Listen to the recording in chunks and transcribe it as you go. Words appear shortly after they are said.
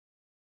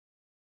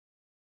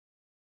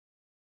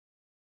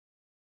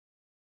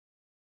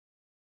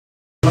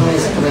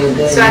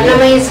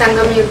स्वर्णमयी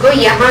संगम युग को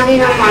यहाँ ही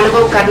हम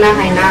अनुभव करना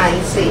है ना,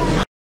 इसे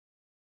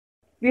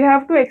We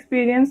have to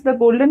experience the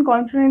Golden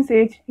Confluence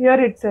Age here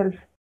itself.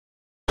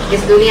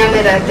 इस दुनिया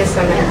में रहते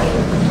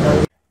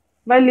समय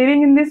While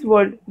living in this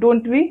world,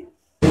 don't we?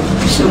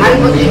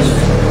 मन बुद्धि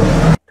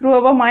Through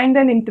our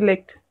mind and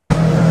intellect.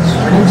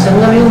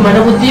 संगम युग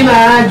मन बुद्धि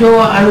में जो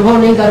अनुभव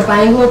नहीं कर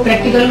पाएंगे वो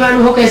प्रैक्टिकल में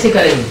अनुभव कैसे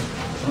करेंगे?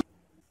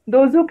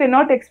 Those who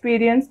cannot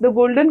experience the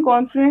Golden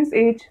Confluence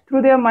Age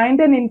through their mind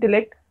and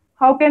intellect,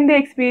 how can they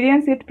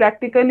experience it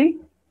practically?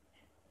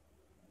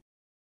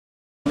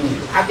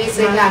 अभी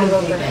से ही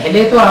अनुभव करें।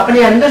 पहले तो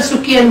अपने अंदर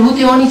सुख की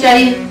अनुभूति होनी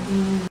चाहिए।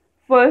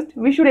 First,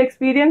 we should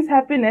experience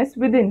happiness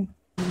within.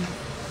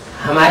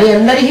 हमारे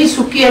अंदर ही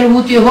सुख की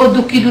अनुभूति हो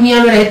दुख की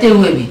दुनिया में रहते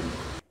हुए भी।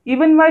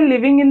 Even while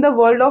living in the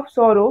world of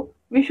sorrow,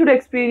 we should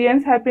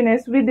experience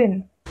happiness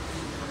within.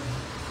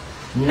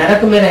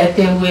 नरक में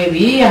रहते हुए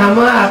भी हम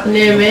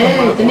अपने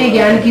में इतने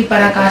ज्ञान की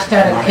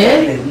पराकाष्ठा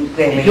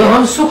रखें जो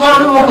हम सुख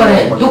अनुभव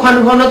करें, दुख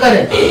अनुभव न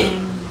करें।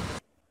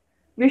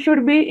 We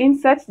should be in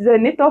such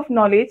zenith of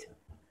knowledge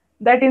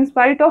that in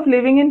spite of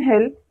living in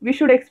hell, we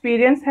should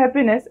experience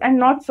happiness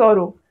and not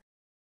sorrow.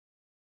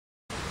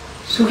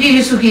 सुखी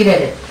ही सुखी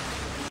रहे।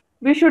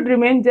 We should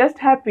remain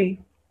just happy.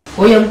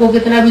 कोई हमको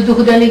कितना भी दुख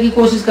देने की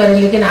कोशिश करे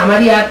लेकिन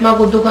हमारी आत्मा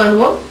को दुख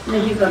अनुभव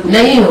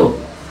नहीं हो।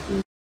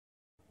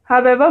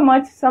 However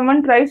much someone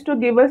tries to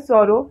give us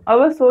sorrow,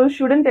 our soul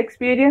shouldn't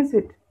experience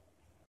it.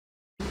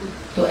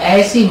 तो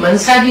ऐसी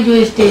मनसा की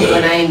जो स्टेज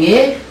बनाएंगे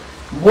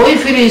वो ही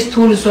फिर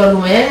स्थूल स्वर्ग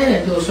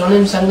में जो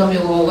स्वर्णिम संगम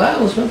युग होगा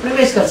उसमें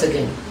प्रवेश कर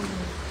सकेंगे।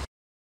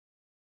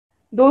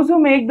 Those who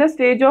make the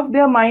stage of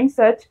their mind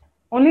such,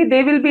 only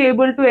they will be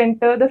able to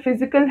enter the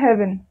physical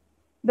heaven,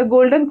 the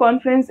Golden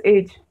Confluence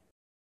Age.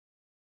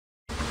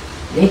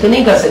 नहीं तो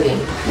नहीं कर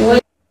सकेंगे।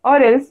 Or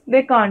else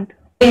they can't.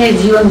 है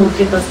जीवन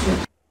मुक्ति का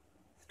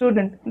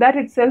Student, that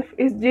itself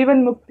is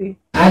jiivanmukti.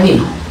 आगे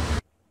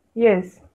Yes.